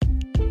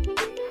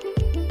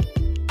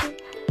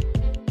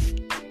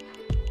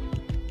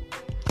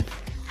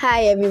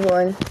Hi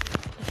everyone,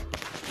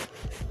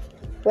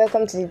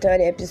 welcome to the third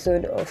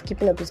episode of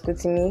Keeping Up with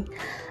Kutimi,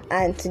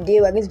 and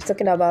today we're going to be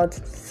talking about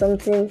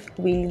something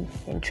really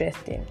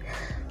interesting.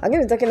 We're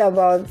going to be talking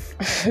about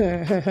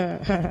we're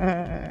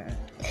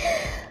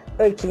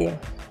going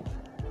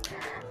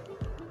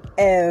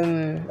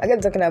to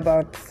be talking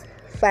about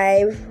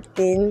 5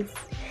 things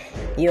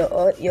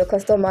your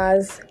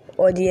customers,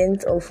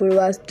 audience or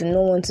followers do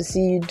not want to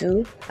see you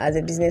do as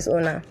a business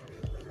owner.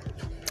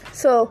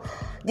 So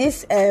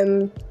this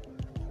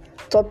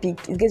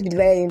topic is going to be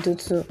divided into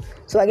 2.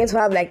 So we're going to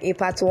have like a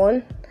part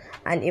 1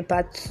 and a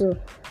part 2.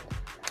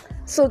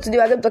 So today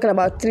we're going to be talking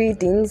about 3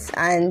 things,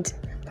 and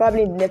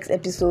probably in the next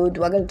episode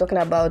we're going to be talking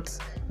about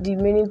the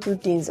remaining 2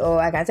 things,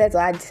 or I can try to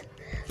add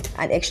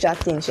an extra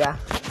thing. So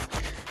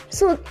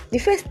the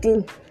first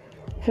thing,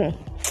 don't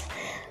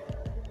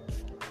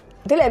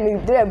let me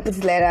put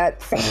it like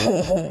that.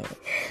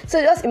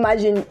 So just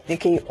imagine,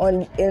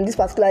 on this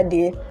particular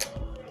day,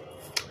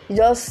 you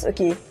just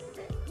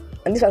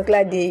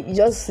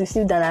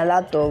received an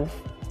alert of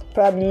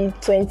probably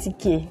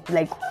 20k,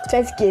 like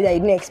 20k that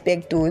you didn't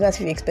expect to, not if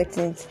you're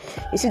expecting it.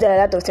 You received an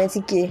alert of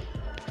 20k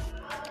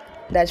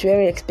that you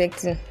weren't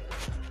expecting.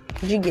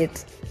 Did you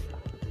get?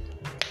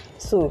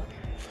 So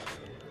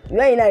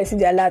when you now receive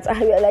the alert,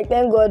 you're like,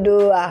 thank God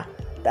though,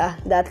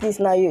 that at least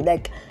now you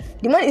like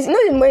the money is not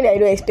the money that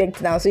you don't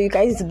expect now, so you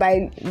can use it to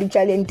buy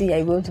literally anything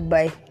you're going to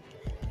buy.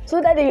 So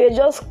that day you're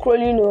just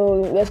scrolling,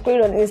 you're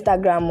scrolling on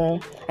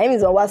Instagram, I mean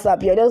it's on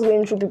WhatsApp, you're just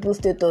going through people's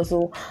status,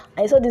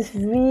 I saw this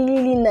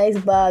really nice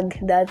bag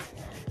that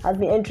has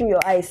been entering your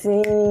eyes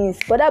since.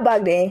 But that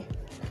bag there,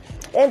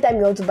 anytime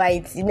you want to buy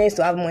it, you need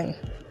to have money.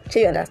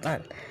 Sure, you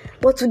understand?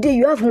 But today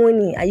you have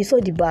money and you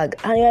saw the bag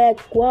and you're like,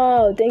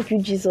 wow, thank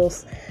you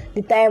Jesus,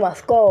 the time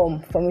has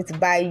come for me to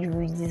buy you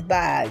this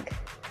bag.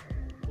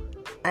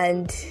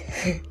 And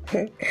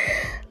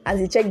as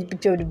you check the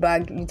picture of the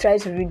bag, you try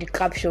to read the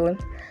caption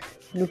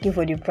looking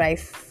for the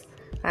price,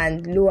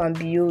 and lo and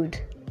behold,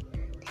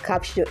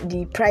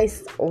 the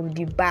price of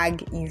the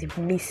bag is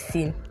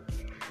missing.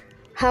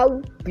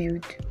 How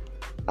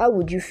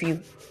would you feel?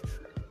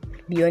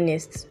 Be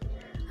honest.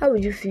 How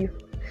would you feel?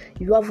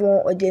 You have one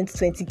audience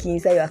 20k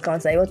inside your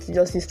account and you want to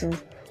just use to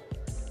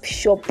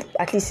shop,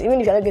 at least even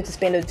if you're not going to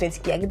spend those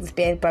 20k, I get to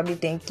spend probably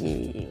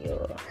 10k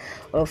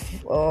or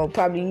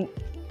probably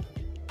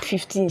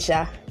 15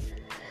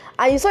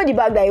 and you saw the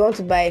bag that you want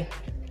to buy.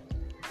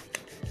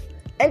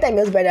 Anytime you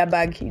want to buy that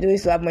bag, you don't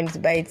used to have money to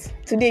buy it.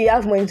 Today you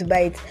have money to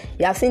buy it.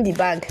 You have seen the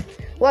bag.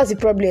 What's the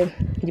problem?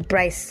 The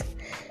price.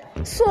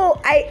 So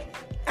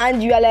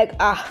and you are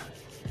like, I'm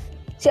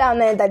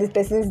not enter this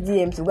person's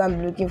DM to go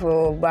and be looking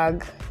for a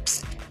bag.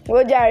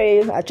 Go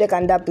Jerry, I'll check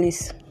on that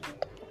place.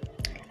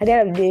 At the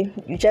end of the day,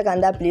 you check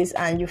on that place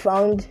and you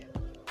found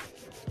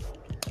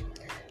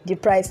the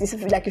price. It's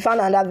like you found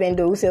another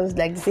vendor who sells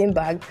like the same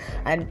bag,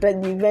 and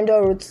the vendor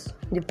wrote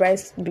the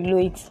price below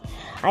it,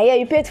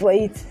 and you paid for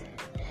it.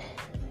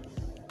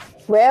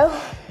 Well,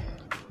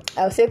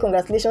 I'll say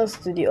congratulations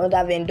to the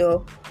other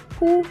vendor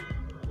who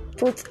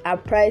put a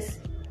price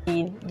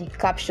in the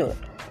caption,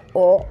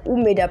 or who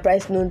made a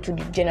price known to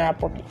the general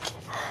public.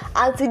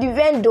 And to the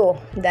vendor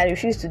that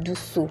refused to do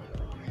so,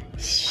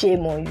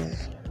 shame on you.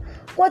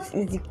 What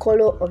is the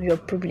color of your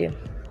problem?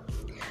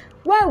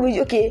 Why would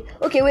you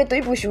wait,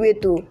 people should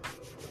wait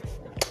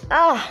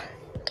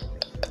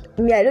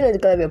me, I don't know the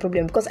color of your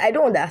problem, because I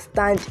don't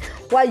understand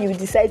why you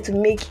decide to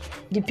make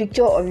the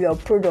picture of your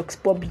products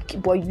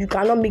public, but you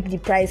cannot make the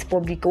price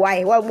public.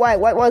 Why?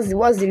 What's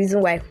the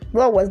reason why?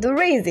 What was the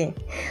reason?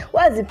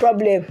 What's the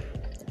problem?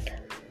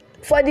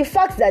 For the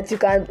fact that you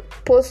can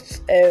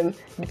post the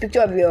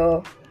picture of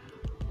your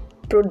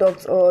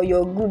products or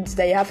your goods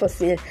that you have for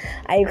sale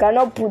and you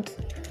cannot put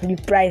the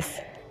price,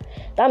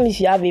 that means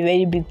you have a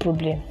very big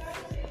problem.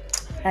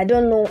 I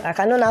don't know. I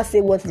cannot now say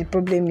what the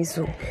problem is.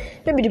 So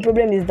maybe the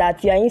problem is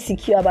that you are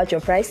insecure about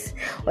your price,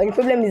 or the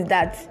problem is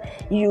that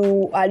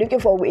you are looking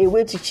for a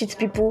way to cheat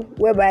people,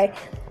 whereby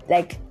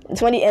like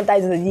somebody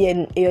enters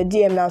your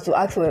DM now to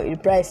ask for the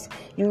price.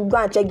 You go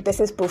and check the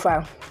person's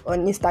profile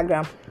on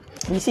Instagram.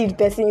 You see the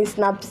person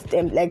snaps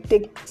like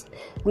take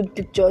good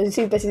pictures. You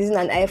see the person using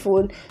an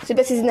iPhone. So the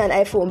person using an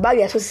iPhone bag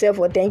you're supposed to sell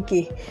for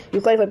 10k.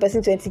 You call it for the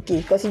person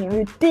 20k because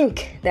you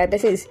think that the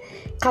person is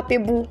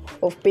capable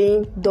of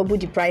paying double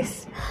the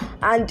price.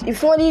 And if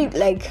somebody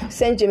like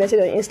sends you a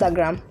message on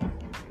Instagram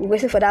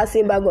requesting for that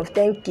same bag of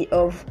 10k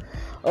of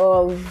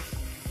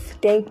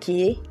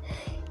 10k,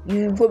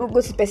 you go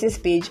to the person's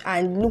page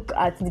and look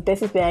at the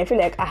person's page and you feel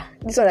like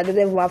this one that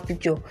doesn't even have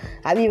picture.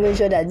 I'm even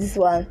sure that this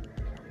one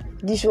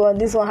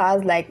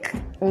has like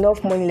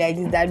enough money like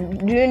this. That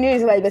the only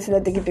reason why the person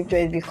not taking picture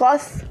is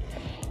because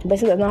the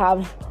person does not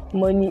have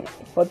money,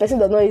 or the person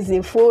does not use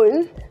a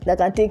phone that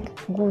can take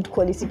good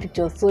quality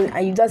pictures. So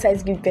and you just have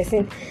to give the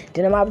person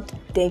the normal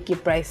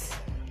 10k price.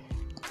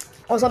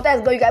 Or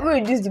sometimes you can even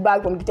reduce the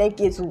bag from the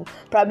 10k to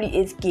probably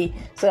 8k,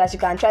 so that you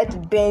can try to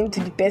bend to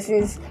the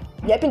person's,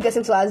 helping the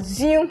person to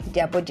assume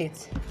their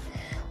budget.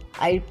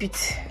 I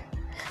repeat,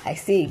 I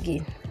say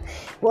again,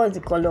 what's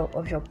the color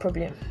of your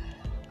problem?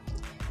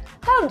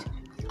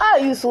 How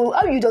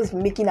are you just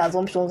making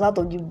assumptions out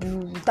of the blue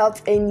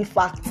without any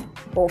fact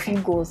or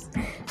figures?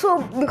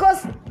 So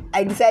because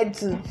I decided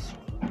to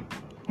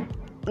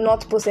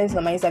not post anything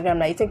on my Instagram,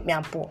 now you think me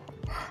I'm poor,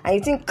 and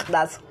you think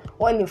that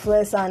one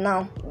influencer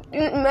now,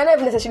 you may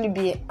not necessarily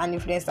be an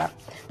influencer.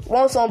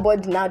 Want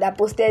somebody now that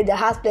posted, that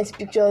has plenty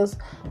pictures,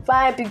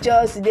 fine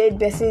pictures. Today the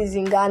person is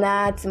in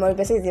Ghana, tomorrow the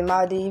person is in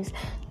Maldives,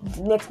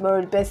 the next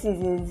tomorrow the person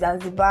is in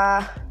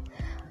Zanzibar.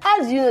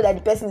 How do you know that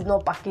the person is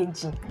not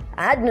packaging? And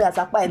how do you know that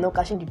Sapa is not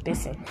cashing the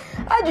person?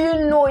 How do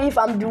you know if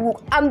I'm the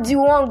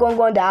one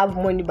gone that have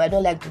money but I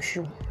don't like to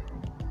show?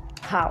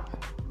 How?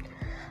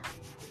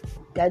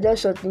 You are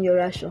just shorting your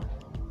ration.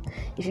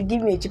 If you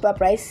give me a cheaper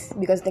price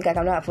because you think I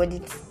cannot afford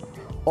it,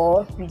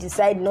 or you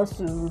decide not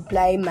to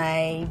reply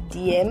my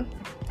DM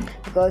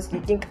because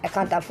you think I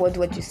can't afford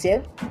what you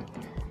sell,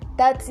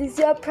 that is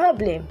your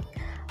problem.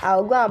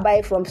 I'll go and buy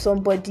it from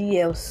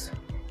somebody else.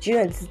 Do you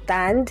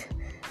understand?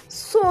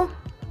 So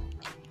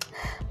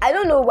I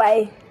don't know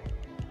why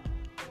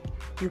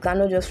you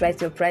cannot just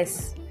write your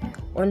price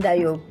under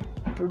your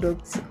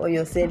product or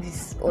your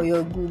service or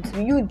your goods.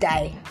 Will you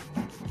die?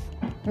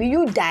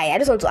 I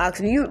just want to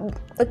ask, you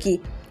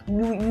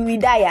will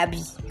die,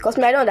 Abby? Because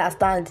I don't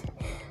understand.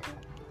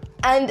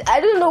 And I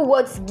don't know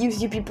what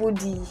gives you people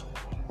the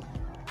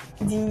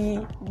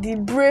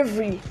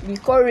bravery, the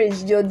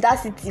courage, the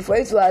audacity for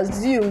you to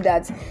assume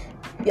that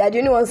you are the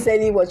only one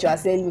selling what you are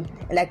selling.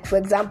 Like, for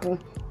example,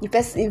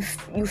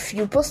 if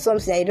you post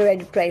something and you don't write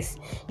the price,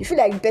 you feel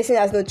like the person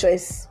has no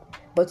choice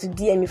but to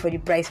DM me for the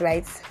price,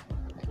 right?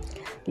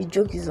 The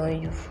joke is on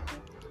you.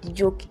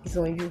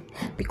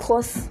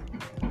 Because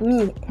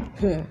me,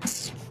 do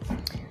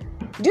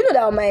you know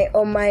that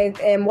on my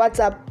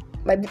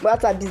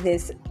WhatsApp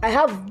business, I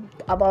have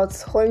about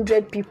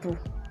 100 people.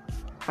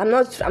 I'm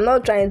not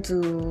trying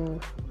to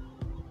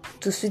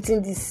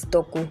sweeten this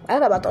talk. I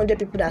have about 100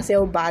 people that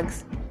sell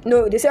bags.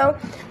 No, they sell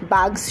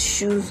bags,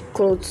 shoes,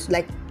 clothes,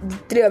 like the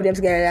three of them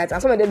together. And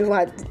some of them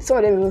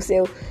even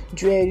sell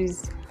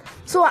jewelries.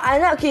 So I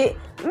know,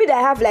 me that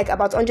I have like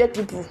about 100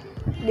 people.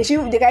 They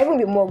can even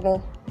be more,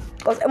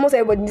 because almost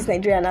everybody in this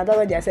Nigeria now, that's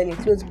what they are selling: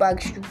 clothes,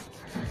 bags, shoes,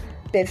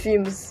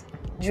 perfumes,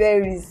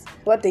 jewelries.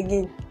 What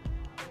again?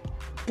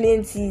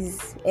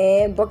 Plenties,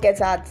 bucket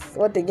hats.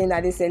 What again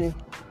are they selling?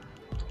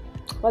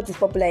 What is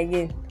popular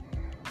again?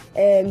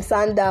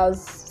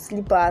 Sandals,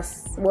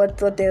 slippers.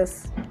 What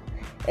else?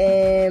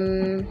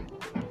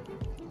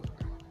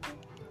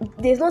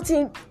 There's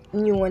nothing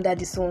new under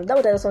the sun. That's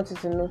what I just want you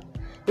to know.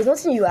 There's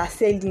nothing you are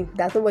selling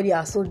that nobody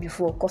has sold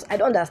before. Because I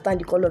don't understand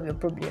the color of your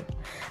problem.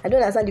 I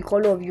don't understand the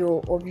color of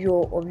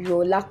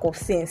your lack of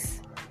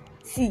sense.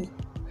 See,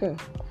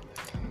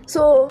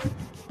 so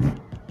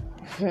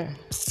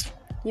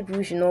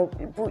people should know.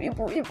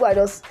 People are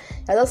just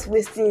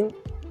wasting.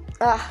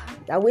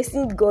 They're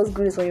wasting God's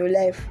grace on your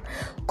life.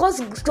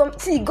 Because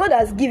God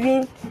has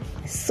given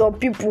some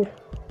people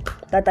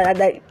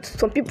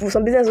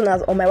some business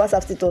owners on my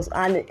WhatsApp status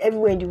and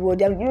everywhere in the world,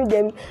 He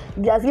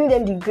has given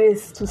them the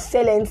grace to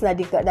sell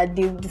anything that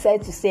they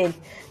decide to sell.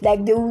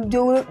 Like they will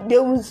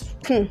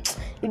if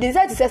they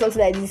decide to sell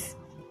something like this,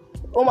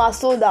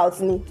 sold out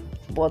me.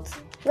 But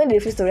when they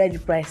refuse to write the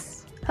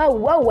price, how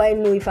will I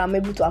know if I'm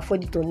able to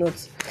afford it or not?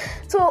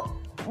 So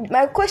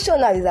my question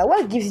now is that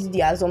what gives you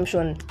the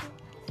assumption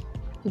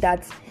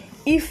that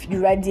if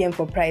you write DM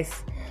for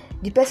price,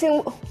 the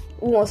person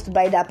who wants to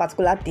buy that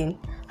particular thing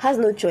has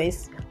no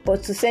choice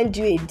but to send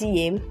you a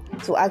DM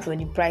to ask for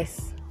the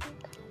price?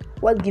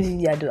 What gives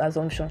you the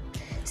assumption?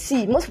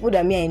 See, most people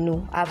that I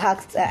know, I've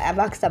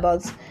asked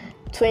about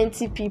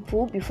 20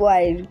 people before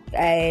I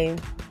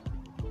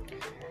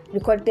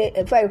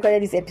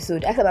recorded this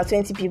episode. I asked about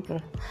 20 people.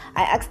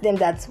 I asked them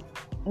that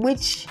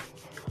which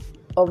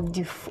of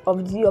the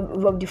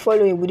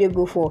following would they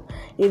go for: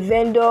 a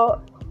vendor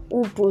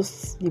who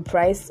posts the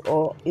price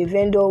or a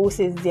vendor who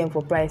says DM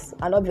for price?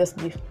 And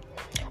obviously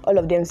all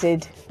of them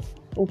said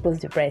who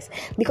posts the price,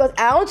 because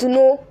I want to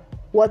know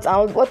what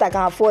I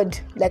can afford.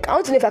 Like, I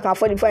want to know if I can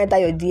afford it before I enter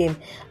your DM.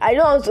 I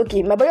don't want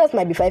my budget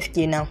might be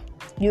 5k now.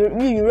 You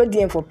wrote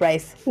DM for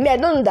price. Me, I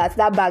don't know that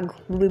bag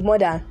will be more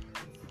than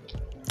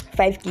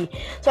 5k.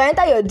 So I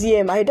enter your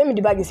DM and you tell me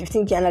the bag is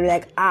 15k, and I'm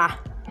like,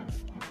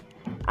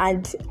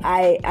 and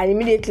I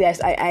immediately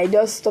I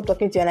just stopped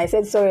talking to you and I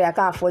said, sorry, I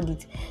can't afford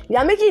it. You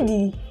are making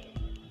the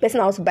person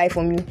I want to buy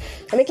from you,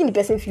 I'm making the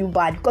person feel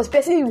bad, because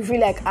person will feel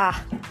like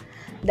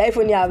that if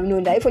only I have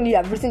known, that if only you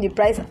have written the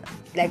price,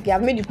 like you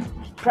have made the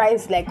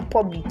price like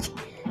public,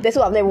 that's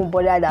why I've never even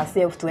bothered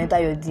herself to enter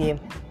your DM.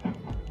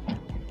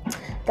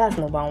 That's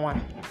number one.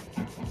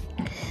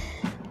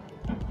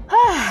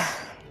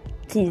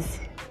 Please,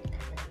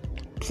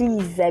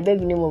 I beg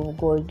the name of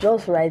God,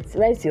 just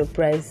write your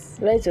price.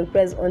 Write your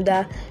price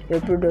under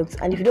your product.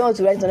 And if you don't want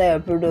to write under your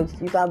product,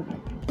 you can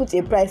put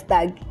a price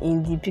tag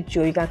in the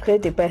picture. You can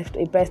create a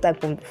price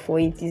tag for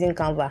it using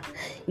Canva.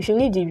 If you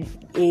need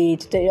a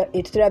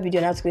tutorial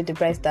video on how to create a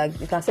price tag,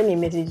 you can send me a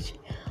message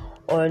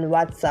on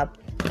WhatsApp.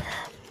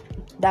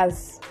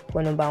 That's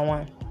for number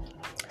one.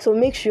 So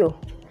make sure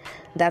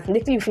that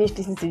immediately you finish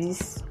listening to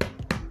this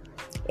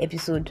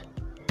episode,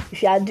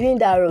 If you are doing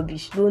that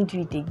rubbish, don't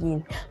do it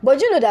again. But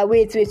you know that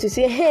wait to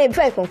say, hey,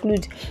 before I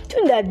conclude, do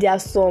you know that there are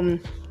some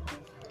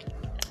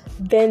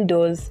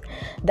vendors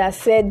that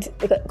said,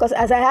 because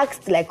as I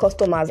asked like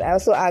customers, I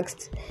also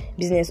asked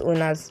business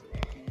owners.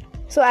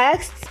 So I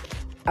asked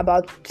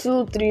about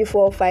 2, 3,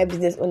 4, 5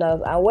 business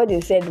owners, and what they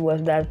said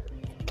was that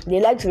they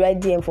like to write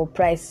DM for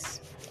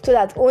price, so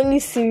that only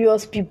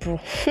serious people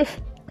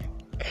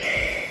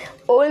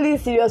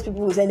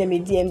will send them a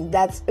DM.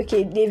 That's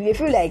okay. They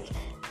feel like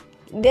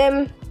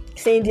them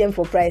saying DM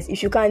for price.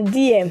 If you can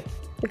DM,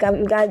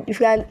 if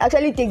you can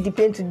actually take the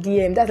pain to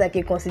DM, that's like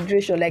a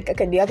consideration. Like,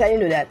 okay, they actually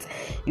know that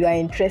you are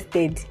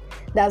interested.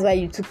 That's why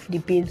you took the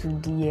pain to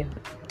DM.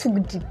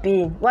 Took the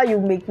pain. Why you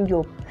making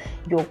your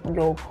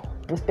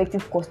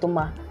prospective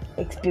customer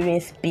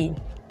experience pain?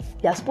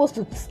 You are supposed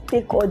to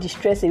take all the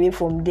stress away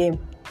from them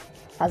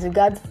as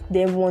regards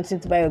them wanting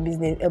to buy your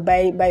business,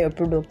 buy your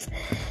product.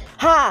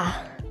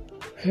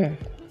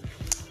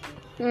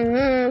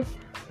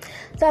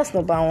 That's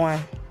number one.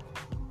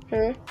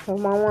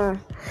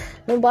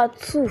 Number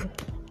 2,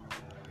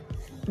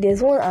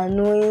 there's one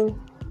annoying.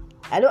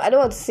 I don't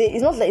want to say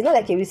it's not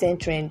like a recent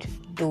trend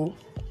though,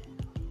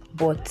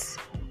 but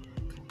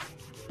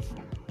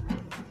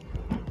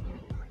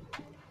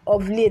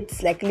of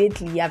late, like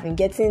lately, I've been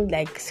getting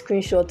like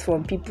screenshots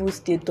from people's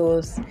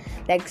status,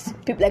 like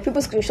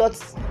people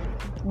screenshots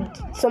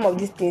some of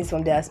these things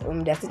from their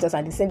status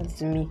and they send it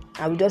to me,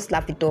 and we just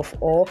slap it off,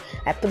 or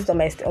I put it on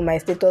my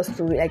status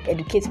to like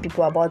educate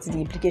people about the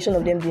implication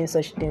of them doing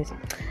such things.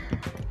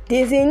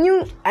 There's a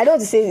new, I don't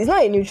want to say it's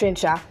not a new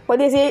trend, but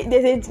there's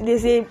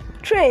a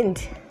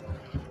trend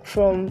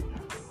from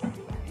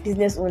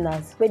business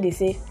owners where they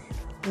say,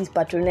 please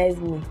patronize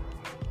me,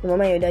 your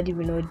mama and your daddy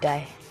will not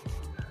die.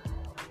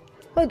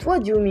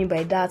 What do you mean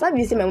by that? How do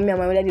you say my mom and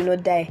my daddy will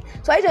not die?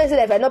 So I trying to say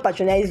that if I not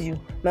patronize you,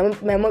 my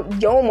mom,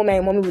 your own mom and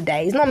your mommy will die.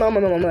 It's not my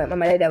mom and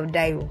my daddy that will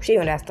die. Sure,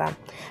 you understand?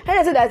 And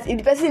I say that if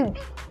the person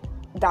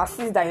that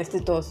sees that your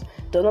status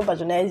does not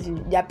patronize you,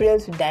 their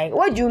parents will die.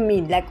 What do you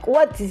mean? Like,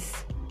 what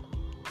is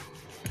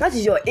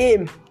your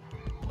aim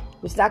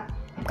with that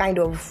kind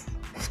of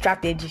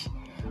strategy?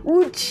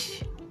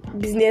 Which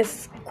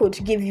business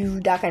coach gave you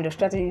that kind of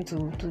strategy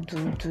to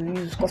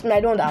use? Because I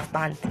don't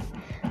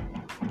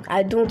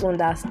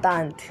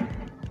understand.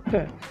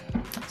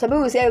 Some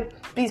people say,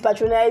 please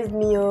patronize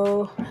me,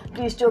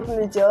 please choke me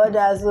with your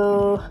orders,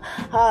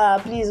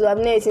 please,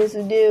 I'm not eating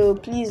today,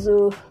 please,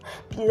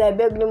 I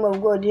beg the name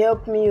of God,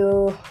 help me,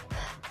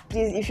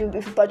 please, if you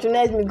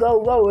patronize me,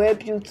 God will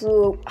help you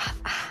too.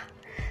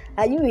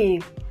 Are you a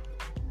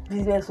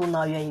business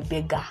owner? You are a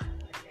beggar.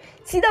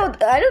 See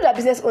that? I know that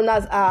business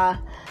owners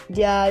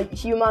they are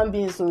human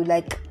beings, so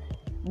like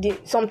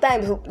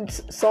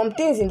sometimes some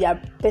things in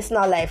their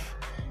personal life,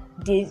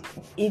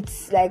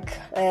 it's like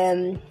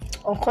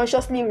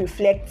unconsciously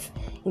reflects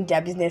in their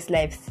business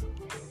lives.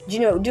 Do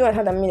you understand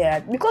what I mean?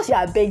 That because you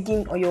are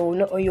begging on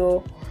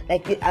your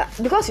like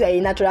because you are a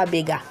natural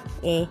beggar,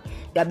 you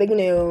are begging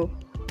on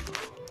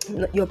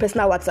your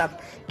personal WhatsApp,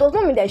 does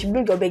not mean that you should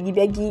bring your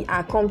beggy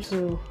and come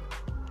to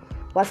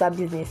WhatsApp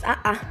business.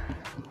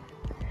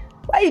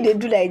 Why you they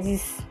do like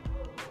this?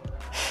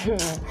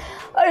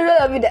 All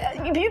of you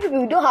that you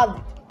people don't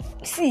have.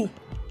 See.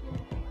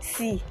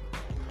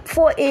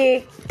 For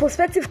a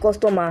prospective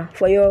customer,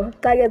 for your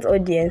target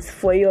audience,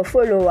 for your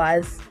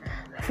followers,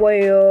 for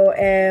your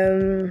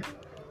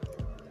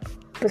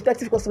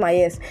prospective customer,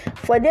 yes,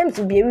 for them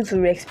to be able to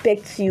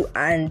respect you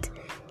and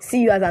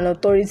see you as an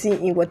authority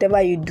in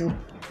whatever you do,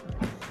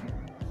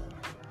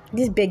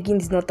 this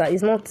begging is not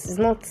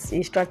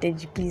a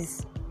strategy.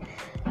 Please,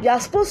 you're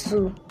supposed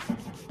to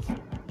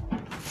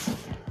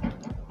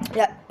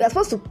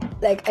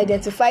like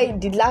identify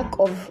the lack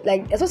of,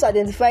 like, you're supposed to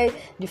identify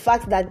the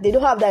fact that they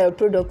don't have that your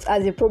product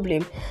as a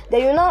problem.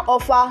 Then you now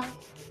offer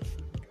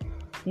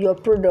your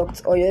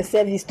product or your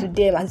service to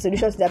them as a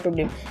solution to that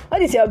problem.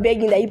 What is your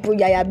begging that you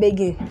are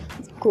begging?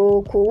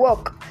 Go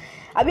work.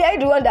 Are you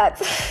the one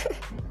that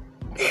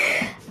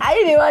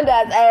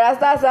I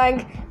start sang?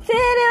 See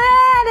the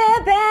way they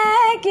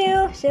beg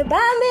you, she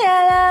bambi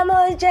ala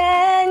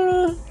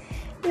mojani.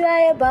 You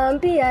are a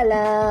bambi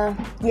ala.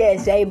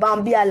 Yes, you are a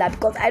bambi ala,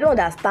 because I don't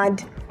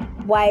understand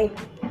why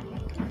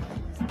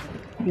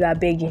you are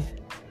begging.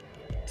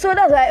 So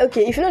that's why,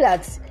 okay, if you know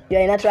that you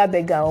are a natural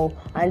beggar,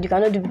 and you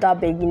cannot do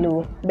without begging,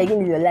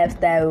 begging is your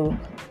lifestyle,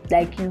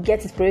 like you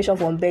get inspiration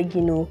from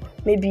begging,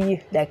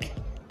 maybe like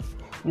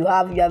you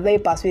are very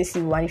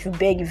persuasive, and if you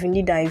beg, if you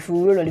need, and if you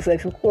roll on the floor,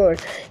 if you call,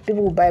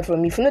 people will buy from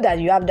you. If you know that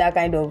you have that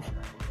kind of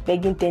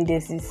begging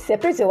tendencies,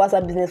 separate your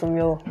WhatsApp business from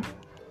your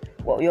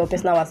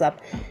personal WhatsApp.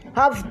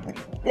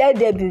 Let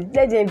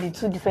them be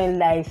two different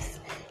lives.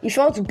 If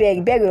you want to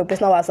beg on your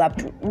personal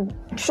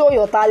WhatsApp. Show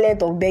your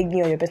talent of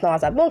begging on your personal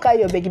WhatsApp. Don't carry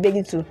your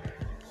begging to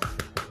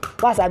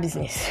WhatsApp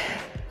business.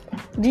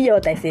 Do you hear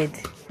what I said?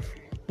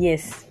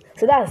 Yes.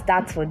 So that's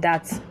that for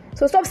that.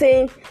 So stop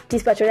saying,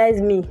 please patronize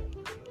me.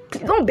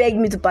 Don't beg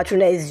me to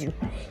patronize you.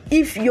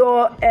 If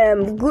your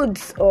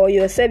goods or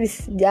your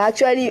service, they are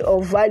actually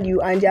of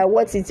value and they are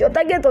worth it, your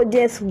target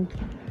audience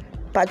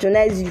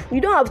patronize you.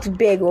 You don't have to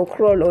beg or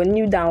crawl or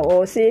kneel down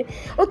or say,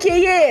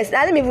 okay, yes,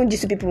 let me even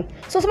this to people.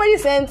 So somebody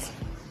sent,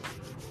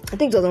 I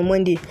think it was on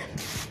Monday,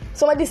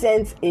 somebody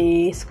sent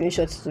a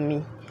screenshot to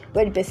me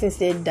where the person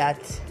said that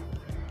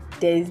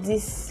there is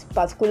this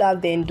particular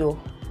vendor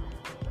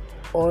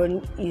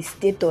on his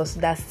status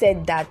that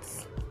said that,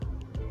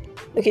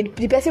 okay,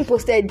 the person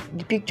posted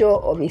the picture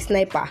of a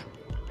sniper,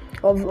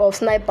 of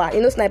sniper,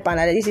 sniper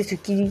that this is to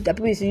kill, that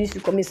people used to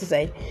commit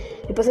suicide.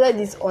 He posted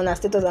this on her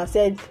status and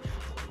said,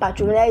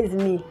 patronize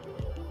me,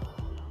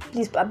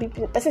 please.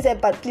 Person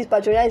said, please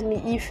patronize me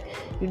if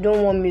you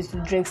don't want me to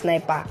drink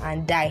sniper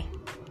and die.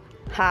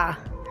 I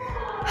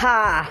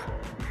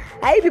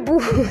hate people.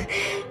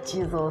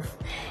 Jesus.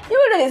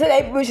 Even though they say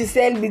that people should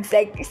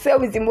sell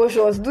with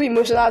emotions, do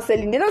emotional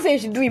selling, they don't say you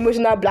should do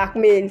emotional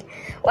blackmail.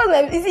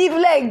 If you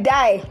like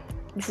die,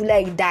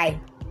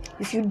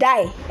 if you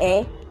die,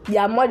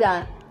 there are more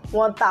than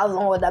 1,000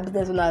 other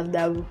business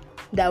owners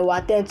that will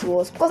attend to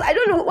us. Because I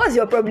don't know, what's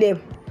your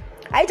problem?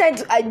 I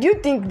do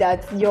think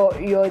that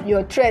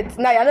your threats,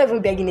 now you're not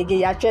even begging again,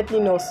 you're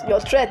threatening us. Your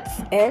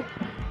threats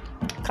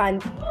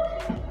can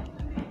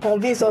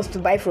convince us to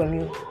buy from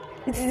you.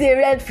 It is a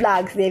red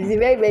flag. There is a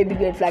very, very big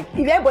red flag. If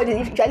you are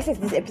listening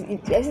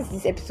to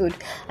this episode,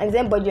 and there's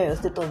anybody on your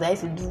status that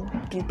used to do,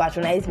 please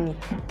patronize me,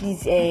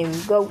 please,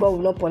 God will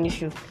not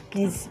punish you,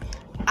 please.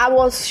 I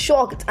was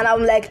shocked, and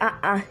I'm like,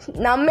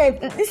 now, man,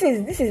 this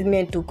is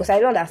meant to, because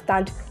I don't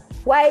understand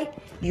why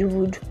you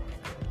would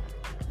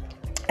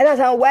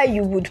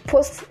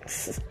post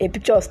a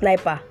picture of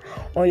sniper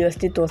on your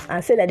status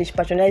and say that they should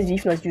patronize you.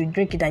 If not, you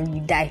drink it and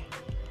you die.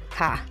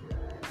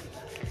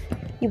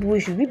 People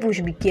should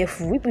be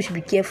careful. People should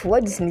be careful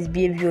what this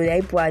misbehavior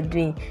that people are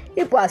doing.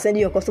 People are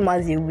sending your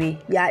customers away.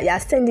 You are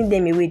sending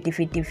them away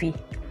tiffy.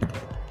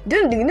 Do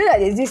you know that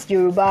there's this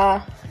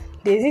Yoruba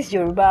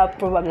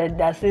proverb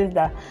that says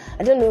that,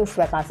 I don't know if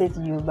I can say it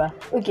in Yoruba.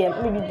 Okay,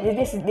 maybe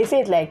they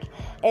say it like,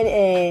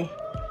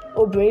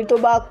 obìnrin tó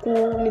bá kú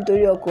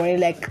nítorí ọkùnrin,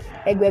 like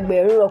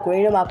ẹgbẹgbẹ̀rún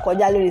ọkùnrin ló máa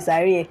kọjá lórí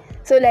sàárè ẹ̀.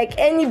 So like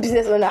any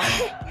business owner,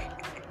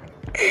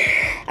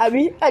 I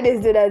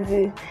just do that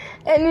thing.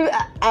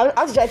 I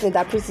have to try to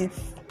interpret it.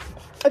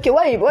 Okay,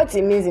 what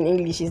it means in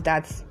English is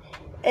that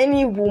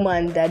any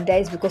woman that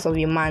dies because of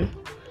a man,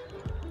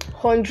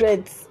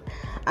 hundreds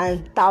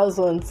and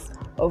thousands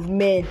of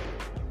men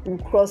will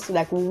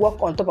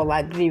walk on top of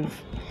her grave.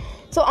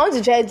 So I want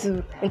to try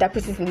to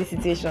interpret it in this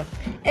situation.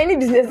 Any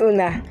business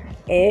owner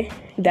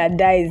that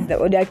dies,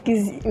 or that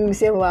kills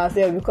himself or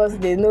herself because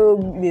there's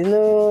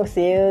no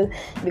sales,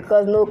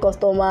 because no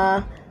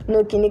customer,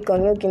 no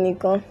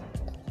kinikon.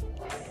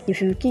 If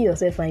you kill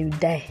yourself and you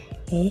die,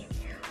 we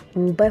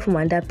will buy from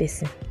another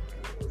person.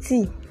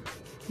 See,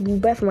 you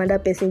buy from another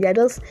person. You are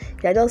just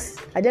at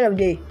the end of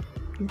the day,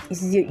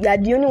 you are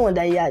the only one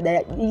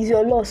that is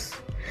your loss.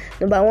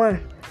 Number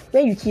one,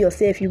 when you kill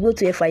yourself, you go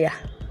to a fire.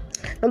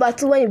 Number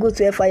two, when you go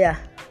to a fire,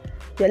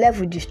 your life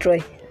will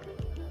destroy.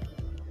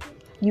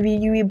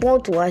 You will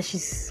burn to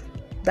ashes.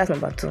 That's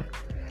number two.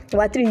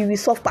 Number three, you will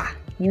suffer.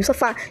 You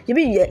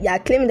are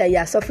claiming that you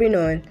are suffering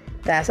on earth.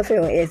 That's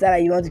why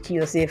you want to kill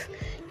yourself.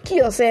 Kill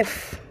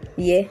yourself,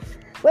 yeah.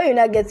 When you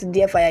not get to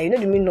the fire, you know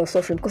the meaning of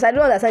suffering. Because I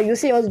don't understand. You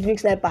say you want to drink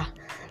sniper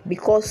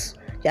because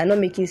you are not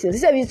making sales.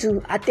 Instead of you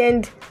to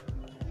attend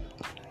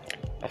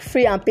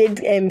free and paid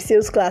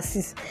sales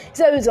classes,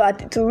 instead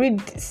of you to read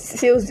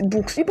sales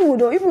books, people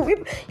don't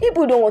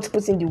want to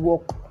put in the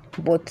work,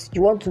 but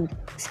you want to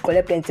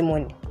collect plenty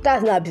money.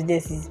 That's not how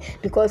business is,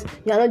 because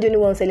you are not the only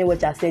one selling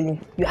what you are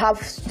selling. You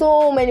have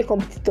so many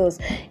competitors.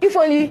 If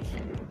only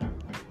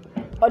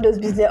all those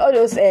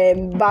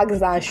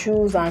bags and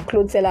shoes and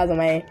clothes sellers on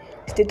my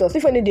status,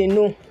 if only they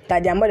know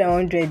that there are more than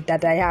 100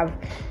 that I have,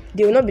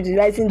 they will not be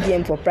writing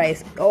DM for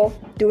price, or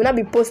they will not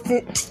be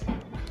posting.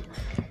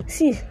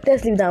 See,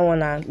 let's leave that one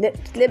now.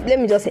 Let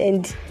me just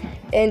end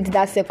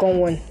that second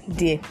one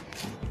there.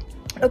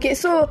 Okay,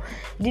 so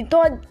the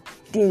third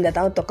thing that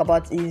I want to talk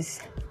about is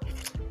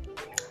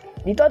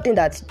the third thing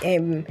that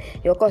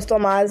your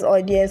customers,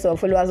 audience, or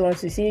followers want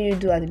to see you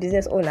do as a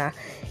business owner.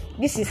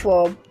 This is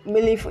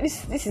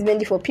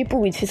mainly for people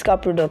with physical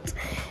products.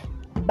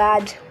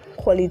 Bad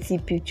quality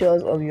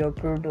pictures of your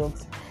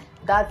products.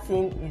 That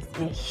thing is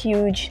a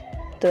huge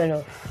turn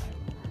off.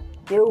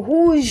 A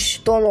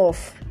huge turn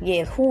off.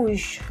 Yeah,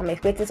 huge. I'm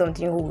expecting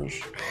something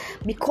huge.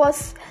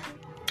 Because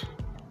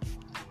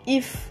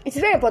if it's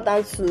very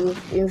important to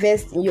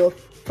invest in your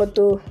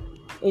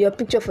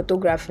picture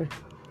photography.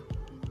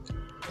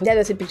 That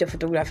doesn't picture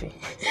photography.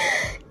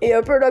 In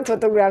your product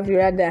photography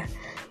rather.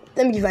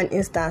 Let me give an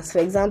instance. For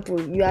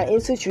example, you are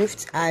into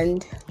thrift,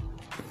 and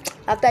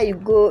after you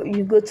go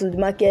to the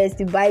market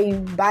to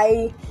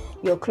buy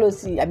your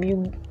clothes. You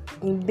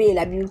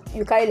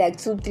carry like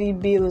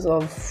 2-3 bales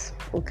of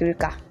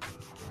okrika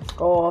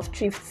or of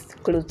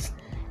thrift clothes.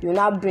 You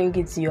now bring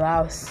it to your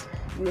house.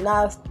 You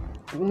now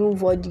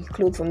remove all the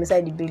clothes from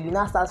inside the bale. You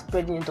now start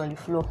spreading it on the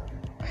floor.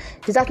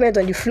 You start spreading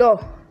it on the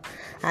floor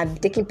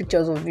and taking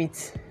pictures of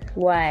it.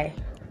 Why?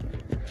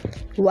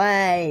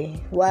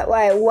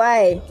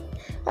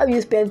 How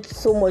you spend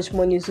so much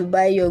money to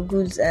buy your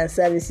goods and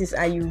services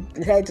and you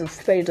decide to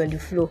spread it on the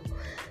floor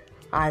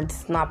and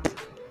snap?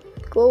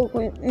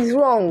 It's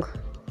wrong.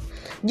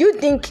 Do you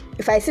think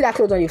if I see that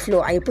clothes on the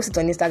floor and you post it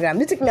on Instagram, do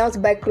you think me out to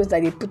buy clothes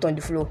that they put on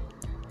the floor?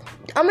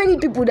 How many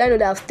people do I know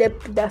that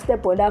step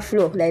on that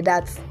floor like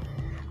that?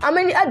 How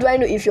do I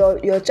know if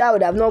your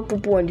child have not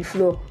poo on the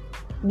floor,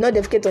 not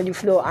defecate on the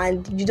floor,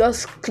 and you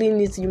just clean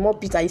it, you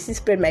mop it, and you still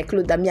spread my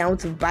clothes that me I want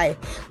to buy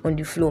on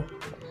the floor?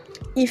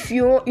 If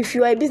you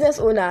are a business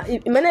owner,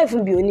 it might not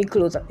even be only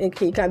clothes.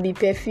 Okay, it can be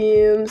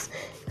perfumes,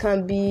 it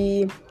can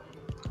be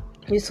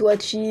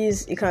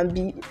wristwatches, it can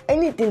be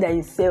anything that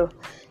you sell.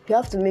 You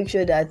have to make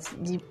sure that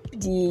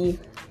the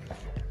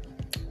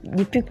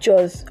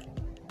pictures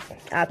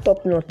are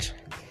top notch.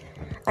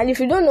 And if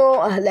you don't know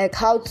like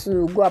how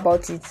to go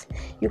about it,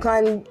 you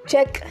can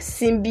check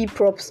Simbi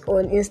Props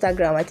on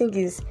Instagram. I think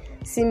it's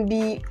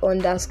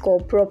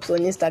Simbi_props on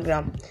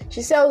Instagram.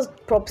 She sells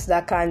props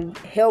that can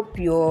help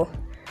your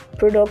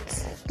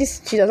products.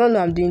 She doesn't know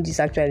I'm doing this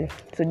actually,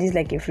 so this is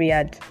like a free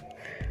ad.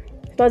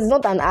 But it's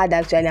not an ad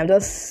actually, I'm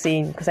just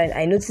saying because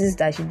I noticed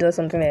that she does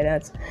something like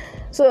that.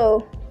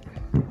 So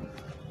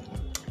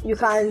you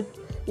can,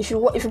 if you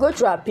go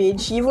through her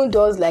page, she even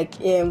does like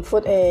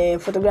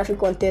photography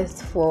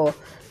contest for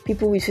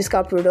people with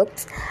physical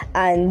products,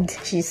 and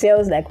she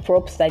sells like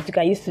props that you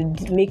can use to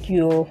make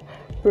your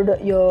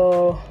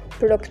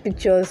product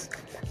pictures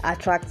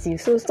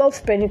attractive. So stop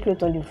spreading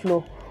clothes on the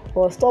floor,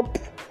 or stop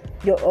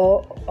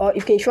or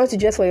if you want to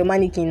dress for your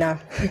mannequin now.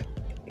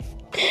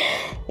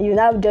 You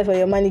now dress for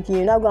your mannequin,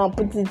 you now go and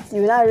put it,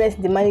 you now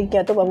rest the mannequin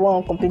on top of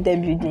one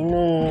completed building.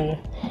 No,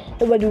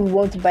 nobody will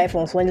want to buy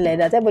from somebody like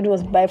that. Everybody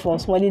wants to buy from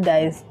somebody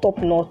that is top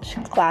notch,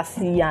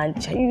 classy,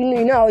 and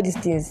you know all these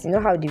things. You know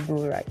how they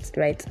go,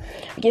 right?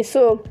 Okay,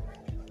 so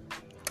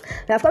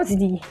we have come to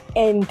the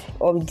end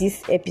of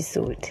this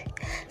episode.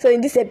 So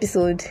in this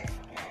episode,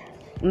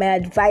 my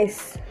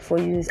advice for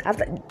you is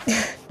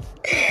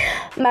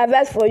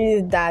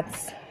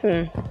that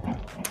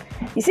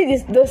you see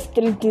those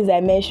 3 things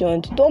I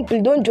mentioned. Don't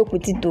joke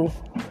with it though.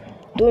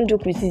 Don't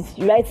joke with it.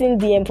 Writing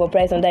DM for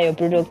price under your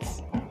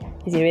products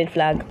is a red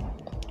flag.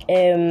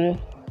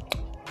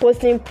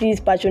 Posting please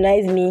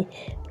patronize me.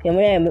 Your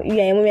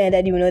mommy and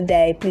daddy will not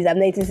die. Please, I've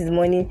not eaten since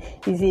morning.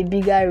 Is a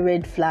bigger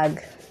red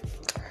flag.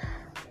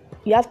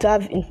 You have to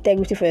have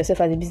integrity for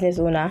yourself as a business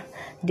owner.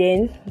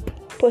 Then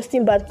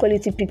posting bad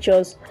quality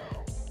pictures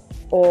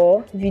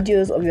or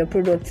videos of your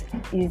product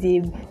is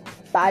a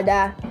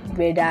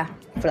redder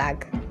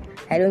flag.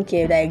 I don't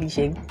care if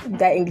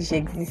that English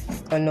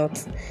exists or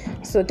not.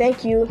 So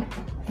thank you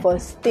for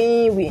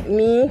staying with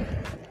me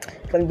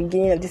from the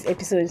beginning of this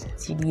episode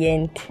to the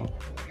end.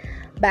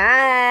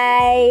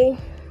 Bye.